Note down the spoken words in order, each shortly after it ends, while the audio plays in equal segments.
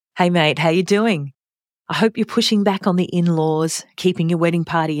Hey mate, how you doing? I hope you're pushing back on the in-laws, keeping your wedding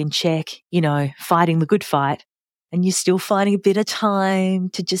party in check, fighting the good fight, and you're still finding a bit of time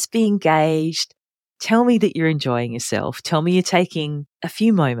to just be engaged. Tell me that you're enjoying yourself. Tell me you're taking a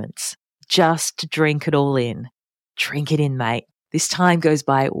few moments just to drink it all in. Drink it in, mate. This time goes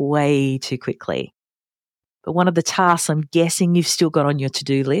by way too quickly. But one of the tasks I'm guessing you've still got on your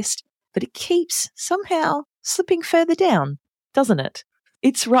to-do list, but it keeps somehow slipping further down, doesn't it?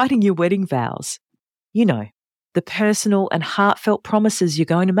 It's writing your wedding vows. The personal and heartfelt promises you're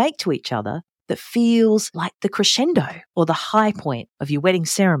going to make to each other that feels like the crescendo or the high point of your wedding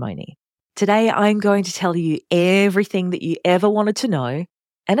ceremony. Today, I'm going to tell you everything that you ever wanted to know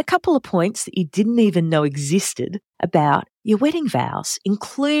and a couple of points that you didn't even know existed about your wedding vows,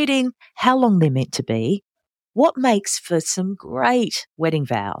 including how long they're meant to be, what makes for some great wedding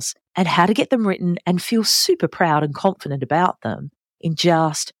vows, and how to get them written and feel super proud and confident about them in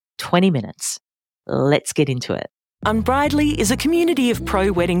just 20 minutes. Let's get into it. Unbridely is a community of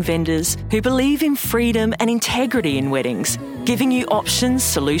pro-wedding vendors who believe in freedom and integrity in weddings, giving you options,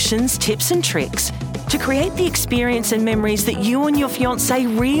 solutions, tips and tricks to create the experience and memories that you and your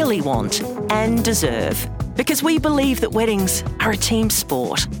fiancé really want and deserve. Because we believe that weddings are a team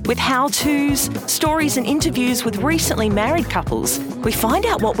sport. With how-tos, stories and interviews with recently married couples, we find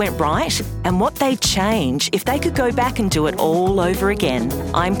out what went right and what they'd change if they could go back and do it all over again.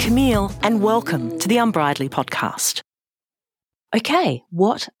 I'm Camille and welcome to the Unbridely podcast. Okay,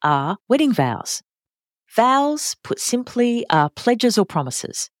 what are wedding vows? Vows, put simply, are pledges or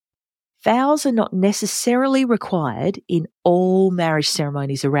promises. Vows are not necessarily required in all marriage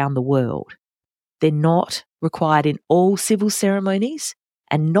ceremonies around the world. They're not required in all civil ceremonies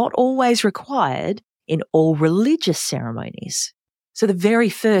and not always required in all religious ceremonies. So the very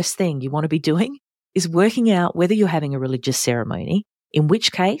first thing you want to be doing is working out whether you're having a religious ceremony, in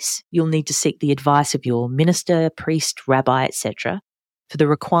which case you'll need to seek the advice of your minister, priest, rabbi, etc., for the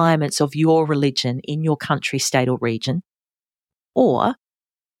requirements of your religion in your country, state or region. Or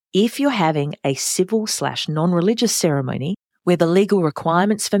if you're having a civil/non-religious ceremony, where the legal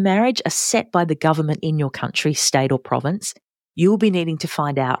requirements for marriage are set by the government in your country, state or province, you'll be needing to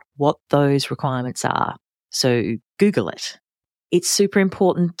find out what those requirements are. So Google it. It's super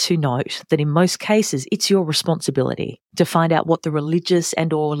important to note that in most cases, it's your responsibility to find out what the religious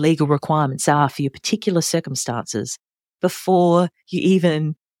and or legal requirements are for your particular circumstances before you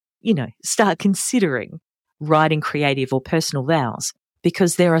even, start considering writing creative or personal vows.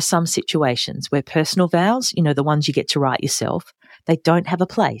 Because there are some situations where personal vows, the ones you get to write yourself, they don't have a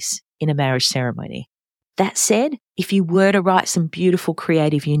place in a marriage ceremony. That said, if you were to write some beautiful,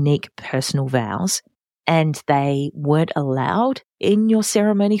 creative, unique personal vows and they weren't allowed in your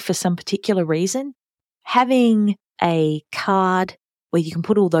ceremony for some particular reason, having a card where you can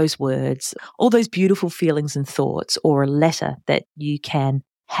put all those words, all those beautiful feelings and thoughts, or a letter that you can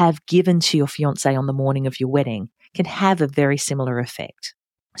have given to your fiancé on the morning of your wedding can have a very similar effect.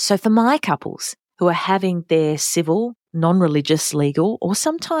 So for my couples who are having their civil, non-religious, legal, or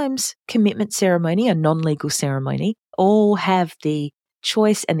sometimes commitment ceremony, a non-legal ceremony, all have the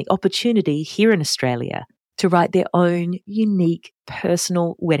choice and the opportunity here in Australia to write their own unique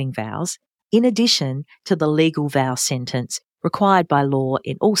personal wedding vows, in addition to the legal vow sentence required by law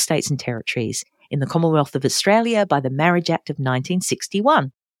in all states and territories in the Commonwealth of Australia by the Marriage Act of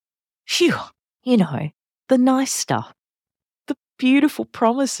 1961. Phew, the nice stuff, the beautiful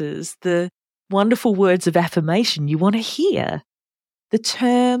promises, the wonderful words of affirmation you want to hear. The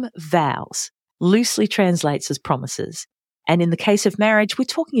term vows loosely translates as promises. And in the case of marriage, we're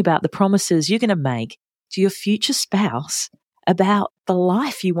talking about the promises you're going to make to your future spouse about the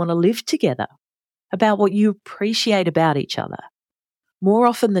life you want to live together, about what you appreciate about each other. More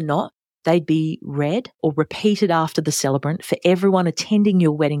often than not, they'd be read or repeated after the celebrant for everyone attending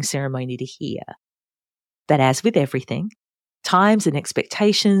your wedding ceremony to hear. But as with everything, times and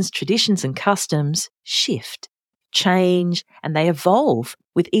expectations, traditions and customs shift, change, and they evolve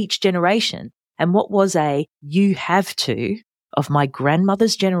with each generation. And what was a "you have to" of my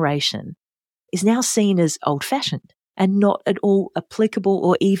grandmother's generation is now seen as old-fashioned and not at all applicable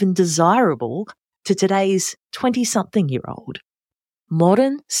or even desirable to today's 20-something-year-old.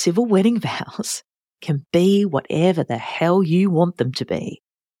 Modern civil wedding vows can be whatever the hell you want them to be.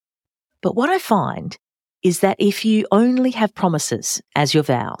 But what I find is that if you only have promises as your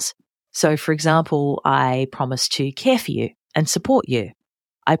vows, so for example, I promise to care for you and support you,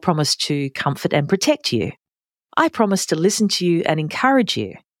 I promise to comfort and protect you, I promise to listen to you and encourage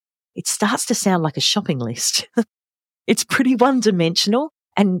you, it starts to sound like a shopping list. It's pretty one-dimensional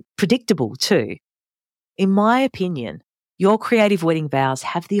and predictable too. In my opinion, Your creative wedding vows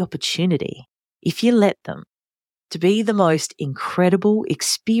have the opportunity, if you let them, to be the most incredible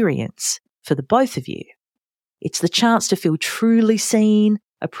experience for the both of you. It's the chance to feel truly seen,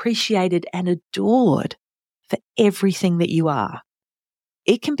 appreciated, and adored for everything that you are.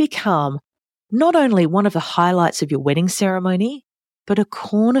 It can become not only one of the highlights of your wedding ceremony, but a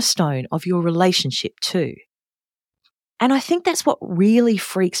cornerstone of your relationship too. And I think that's what really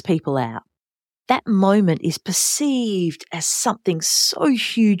freaks people out. That moment is perceived as something so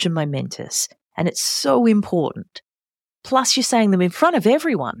huge and momentous, and it's so important. Plus, you're saying them in front of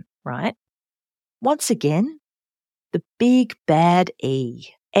everyone, right? Once again, the big bad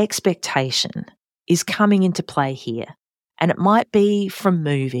E, expectation, is coming into play here. And it might be from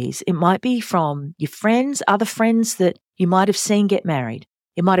movies. It might be from your friends, other friends that you might have seen get married.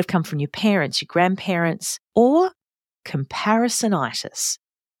 It might have come from your parents, your grandparents, or comparisonitis.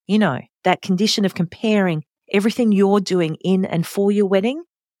 You know, that condition of comparing everything you're doing in and for your wedding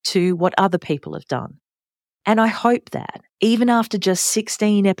to what other people have done. And I hope that, even after just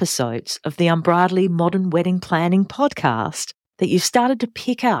 16 episodes of the Unbridledly Modern Wedding Planning podcast, that you've started to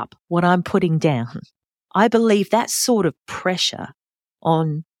pick up what I'm putting down. I believe that sort of pressure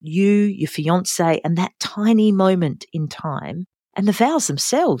on you, your fiancé, and that tiny moment in time, and the vows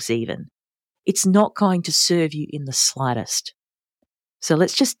themselves even, it's not going to serve you in the slightest. So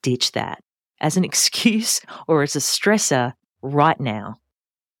let's just ditch that as an excuse or as a stressor right now.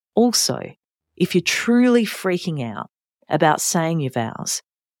 Also, if you're truly freaking out about saying your vows,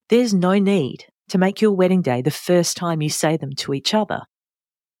 there's no need to make your wedding day the first time you say them to each other.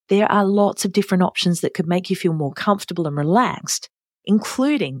 There are lots of different options that could make you feel more comfortable and relaxed,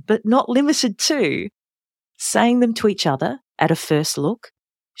 including, but not limited to, saying them to each other at a first look,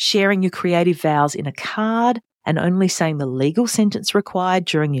 sharing your creative vows in a card and only saying the legal sentence required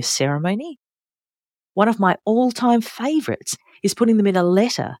during your ceremony. One of my all-time favourites is putting them in a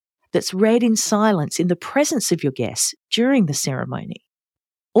letter that's read in silence in the presence of your guests during the ceremony.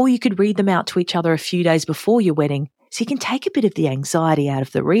 Or you could read them out to each other a few days before your wedding so you can take a bit of the anxiety out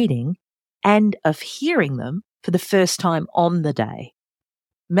of the reading and of hearing them for the first time on the day.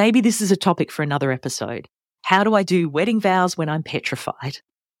 Maybe this is a topic for another episode. How do I do wedding vows when I'm petrified?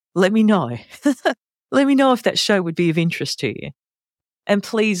 Let me know. Let me know if that show would be of interest to you. And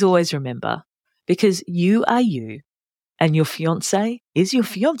please always remember, because you are you and your fiancé is your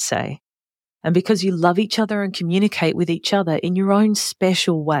fiancé, and because you love each other and communicate with each other in your own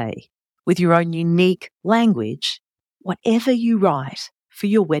special way, with your own unique language, whatever you write for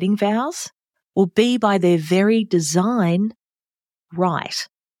your wedding vows will be by their very design right.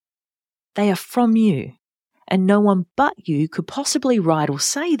 They are from you, and no one but you could possibly write or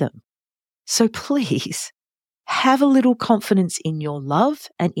say them. So please, have a little confidence in your love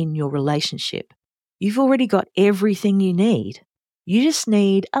and in your relationship. You've already got everything you need. You just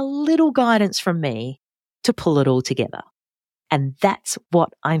need a little guidance from me to pull it all together. And that's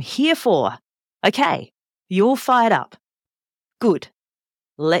what I'm here for. Okay, you all fired up? Good.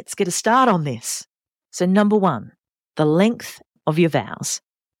 Let's get a start on this. So 1, the length of your vows.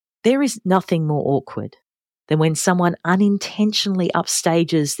 There is nothing more awkward than when someone unintentionally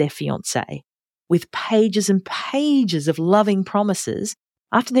upstages their fiancé with pages and pages of loving promises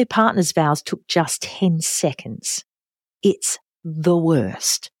after their partner's vows took just 10 seconds. It's the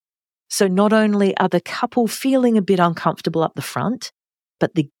worst. So not only are the couple feeling a bit uncomfortable up the front,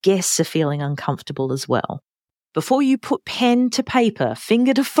 but the guests are feeling uncomfortable as well. Before you put pen to paper,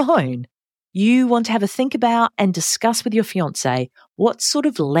 finger to phone, you want to have a think about and discuss with your fiancé what sort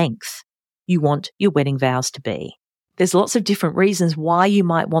of length you want your wedding vows to be. There's lots of different reasons why you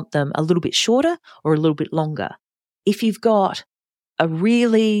might want them a little bit shorter or a little bit longer. If you've got a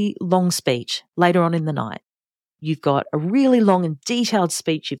really long speech later on in the night, you've got a really long and detailed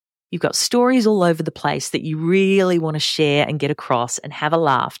speech, you've got stories all over the place that you really want to share and get across and have a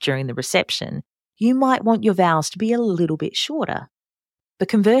laugh during the reception, you might want your vows to be a little bit shorter. But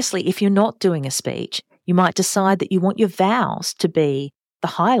conversely, if you're not doing a speech, you might decide that you want your vows to be the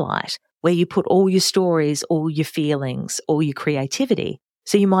highlight, where you put all your stories, all your feelings, all your creativity.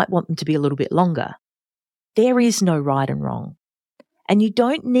 So you might want them to be a little bit longer. There is no right and wrong. And you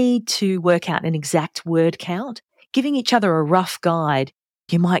don't need to work out an exact word count. Giving each other a rough guide,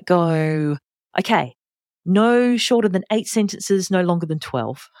 you might go, okay, no shorter than 8 sentences, no longer than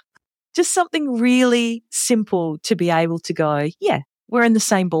 12. Just something really simple to be able to go, yeah, we're in the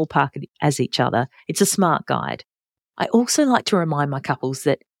same ballpark as each other. It's a smart guide. I also like to remind my couples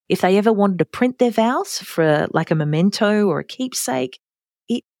that if they ever wanted to print their vows for like a memento or a keepsake,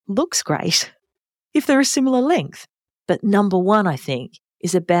 it looks great if they're a similar length. But 1, I think,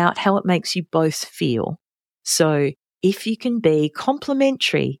 is about how it makes you both feel. So if you can be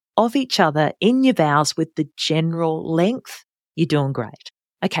complimentary of each other in your vows with the general length, you're doing great.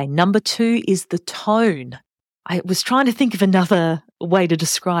 Okay, number 2 is the tone. I was trying to think of another way to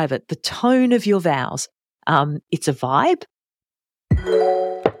describe it. The tone of your vows. It's a vibe.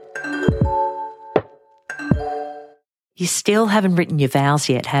 You still haven't written your vows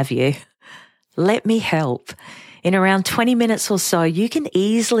yet, have you? Let me help. In around 20 minutes or so, you can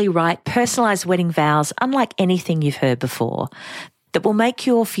easily write personalised wedding vows unlike anything you've heard before that will make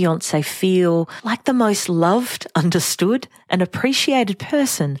your fiancé feel like the most loved, understood and appreciated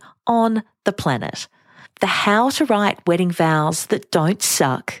person on the planet. The How to Write Wedding Vows That Don't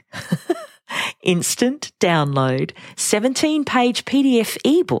Suck instant download 17-page PDF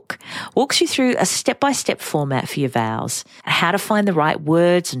ebook walks you through a step-by-step format for your vows, how to find the right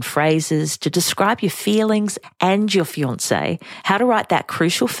words and phrases to describe your feelings and your fiancé, how to write that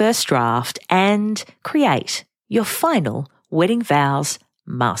crucial first draft and create your final wedding vows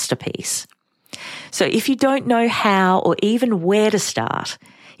masterpiece. So if you don't know how or even where to start,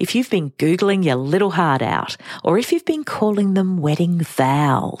 if you've been Googling your little heart out, or if you've been calling them wedding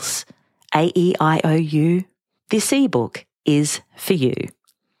vows, AEIOU, this ebook is for you.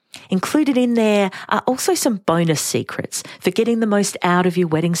 Included in there are also some bonus secrets for getting the most out of your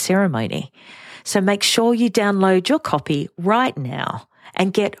wedding ceremony. So make sure you download your copy right now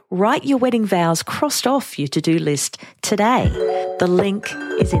and get Write Your Wedding Vows crossed off your to-do list today. The link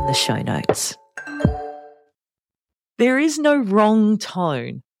is in the show notes. There is no wrong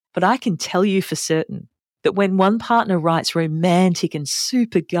tone, but I can tell you for certain that when one partner writes romantic and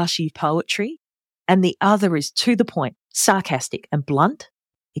super gushy poetry and the other is to the point, sarcastic and blunt,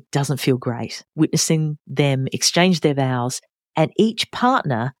 it doesn't feel great witnessing them exchange their vows, and each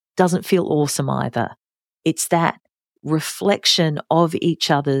partner doesn't feel awesome either. It's that reflection of each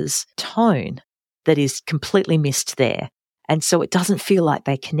other's tone that is completely missed there, and so it doesn't feel like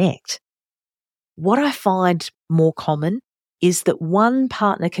they connect. What I find more common is that one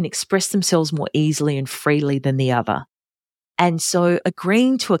partner can express themselves more easily and freely than the other. And so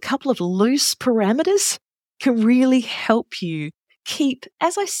agreeing to a couple of loose parameters can really help you keep,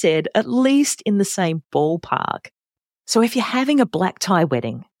 as I said, at least in the same ballpark. So if you're having a black tie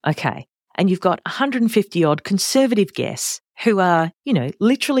wedding, okay, and you've got 150 odd conservative guests who are,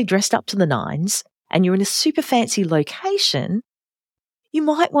 literally dressed up to the nines, and you're in a super fancy location, you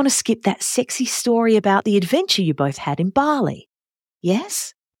might want to skip that sexy story about the adventure you both had in Bali.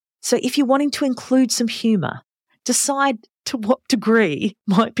 Yes? So if you're wanting to include some humour, decide to what degree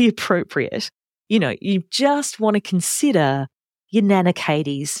might be appropriate. You just want to consider your Nana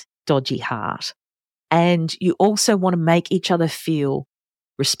Katie's dodgy heart. And you also want to make each other feel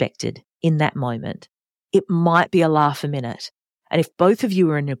respected in that moment. It might be a laugh a minute. And if both of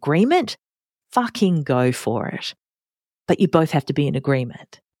you are in agreement, fucking go for it. But you both have to be in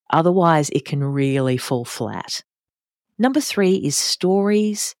agreement. Otherwise, it can really fall flat. Number 3 is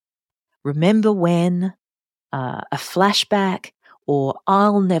stories. Remember when, a flashback, or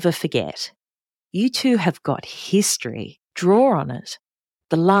I'll never forget. You two have got history. Draw on it.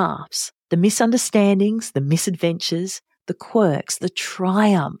 The laughs, the misunderstandings, the misadventures, the quirks, the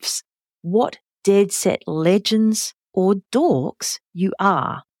triumphs. What dead set legends or dorks you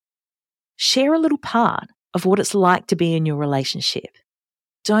are. Share a little part of what it's like to be in your relationship.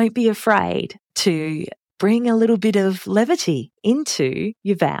 Don't be afraid to bring a little bit of levity into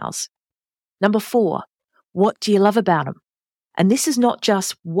your vows. Number 4, what do you love about them? And this is not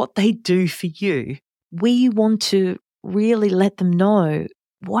just what they do for you. We want to really let them know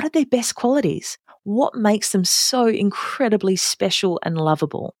what are their best qualities, what makes them so incredibly special and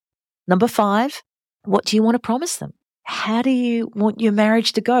lovable. Number 5, what do you want to promise them? How do you want your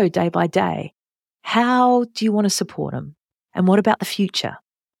marriage to go day by day? How do you want to support them? And what about the future?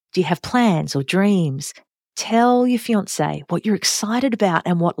 Do you have plans or dreams? Tell your fiancé what you're excited about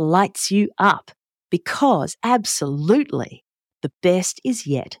and what lights you up, because absolutely the best is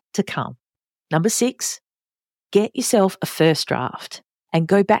yet to come. Number 6, get yourself a first draft and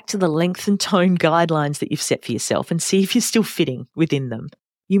go back to the length and tone guidelines that you've set for yourself and see if you're still fitting within them.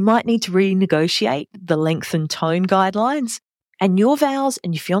 You might need to renegotiate the length and tone guidelines, and your vows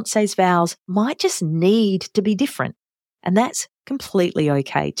and your fiancé's vows might just need to be different. And that's completely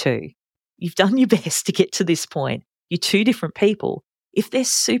okay too. You've done your best to get to this point. You're two different people. If they're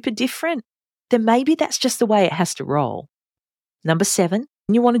super different, then maybe that's just the way it has to roll. Number 7,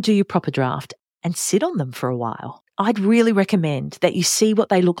 you want to do your proper draft and sit on them for a while. I'd really recommend that you see what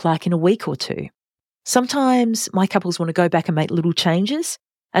they look like in a week or 2. Sometimes my couples want to go back and make little changes,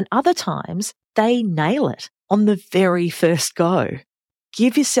 and other times they nail it on the very first go.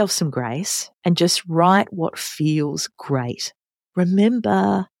 Give yourself some grace and just write what feels great.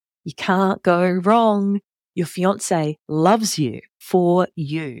 Remember, you can't go wrong. Your fiancé loves you for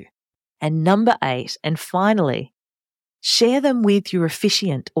you. And number 8, and finally, share them with your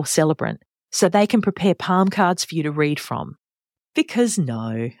officiant or celebrant so they can prepare palm cards for you to read from. Because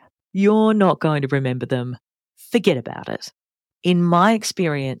no, you're not going to remember them. Forget about it. In my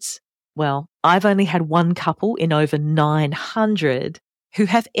experience, well, I've only had one couple in over 900 who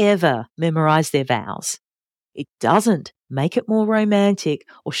have ever memorized their vows. It doesn't make it more romantic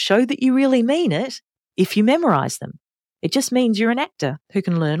or show that you really mean it if you memorize them. It just means you're an actor who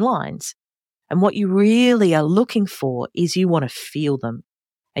can learn lines. And what you really are looking for is you want to feel them.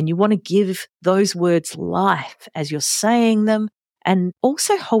 And you want to give those words life as you're saying them, and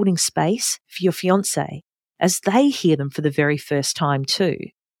also holding space for your fiancé as they hear them for the very first time too.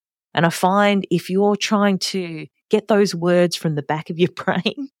 And I find if you're trying to get those words from the back of your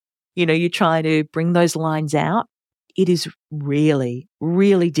brain, you're trying to bring those lines out, it is really,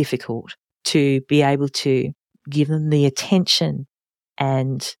 really difficult to be able to give them the attention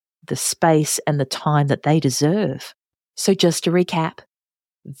and the space and the time that they deserve. So just to recap,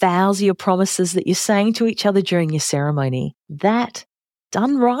 vows are your promises that you're saying to each other during your ceremony. That,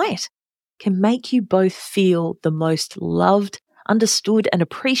 done right, can make you both feel the most loved, understood, and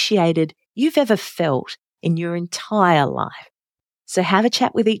appreciated you've ever felt in your entire life. So have a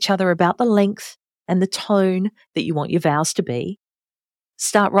chat with each other about the length and the tone that you want your vows to be.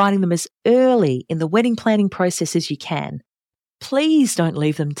 Start writing them as early in the wedding planning process as you can. Please don't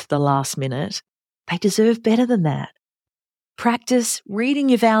leave them to the last minute. They deserve better than that. Practice reading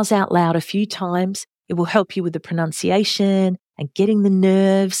your vows out loud a few times. It will help you with the pronunciation and getting the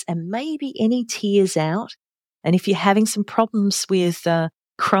nerves and maybe any tears out. And if you're having some problems with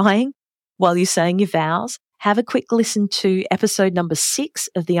crying while you're saying your vows, have a quick listen to episode number 6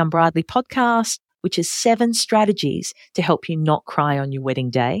 of the Unbridely podcast, which is 7 strategies to help you not cry on your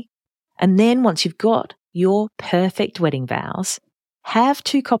wedding day. And then once you've got your perfect wedding vows, have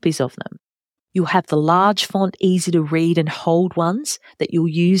 2 copies of them. You'll have the large font, easy to read and hold ones that you'll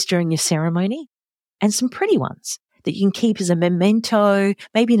use during your ceremony, and some pretty ones that you can keep as a memento,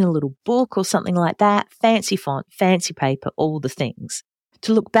 maybe in a little book or something like that. Fancy font, fancy paper, all the things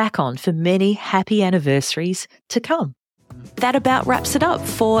to look back on for many happy anniversaries to come. That about wraps it up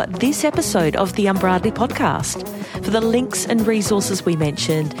for this episode of the Unbridely podcast. For the links and resources we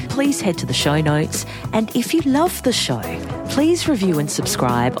mentioned, please head to the show notes. And if you love the show, please review and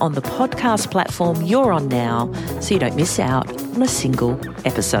subscribe on the podcast platform you're on now so you don't miss out on a single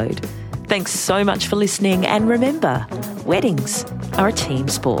episode. Thanks so much for listening. And remember, weddings are a team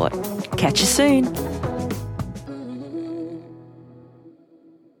sport. Catch you soon.